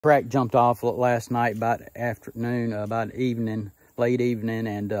Track jumped off last night about afternoon, about evening, late evening,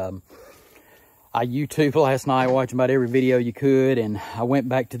 and I YouTube last night, watching about every video you could, and I went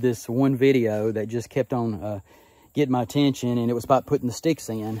back to this one video that just kept on getting my attention, and it was about putting the sticks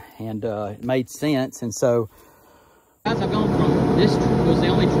in, and it made sense. And so, as I've gone from, this was the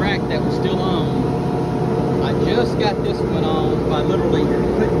only track that was still on. I just got this one on by literally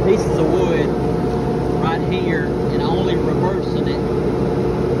putting pieces of wood right here and only reversing it.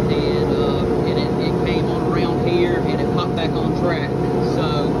 And it came on around here and it popped back on track.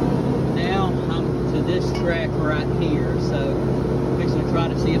 So now I'm to this track right here. So I'm fixing to try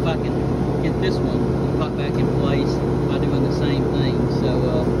to see if I can get this one pop back in place by doing the same thing. So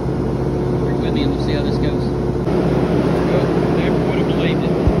work with me and we'll see how this goes. Well, never would have believed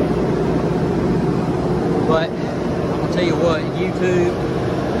it. But I'm gonna tell you what, YouTube,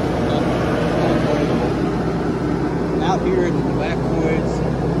 out here in the backwoods,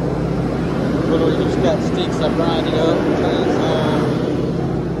 literally just got sticks I grinded up,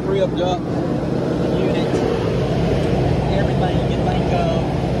 chainsaw, ribbed up unit, everything you can think of.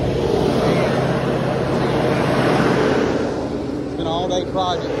 It's been an all-day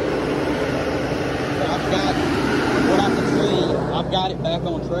project. But I've got, what I can see, I've got it back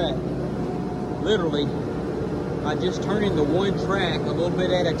on track. Literally, I just turn into one track a little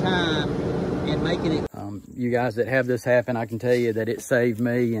bit at a time and making it. You guys that have this happen, I can tell you that it saved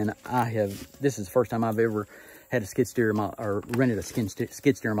me, and this is the first time I've ever had a skid steer or rented a skid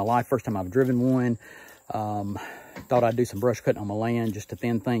steer in my life. First time I've driven one. Thought I'd do some brush cutting on my land just to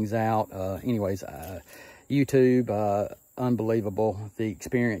thin things out. Anyways, YouTube, unbelievable the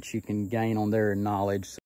experience you can gain on there and knowledge.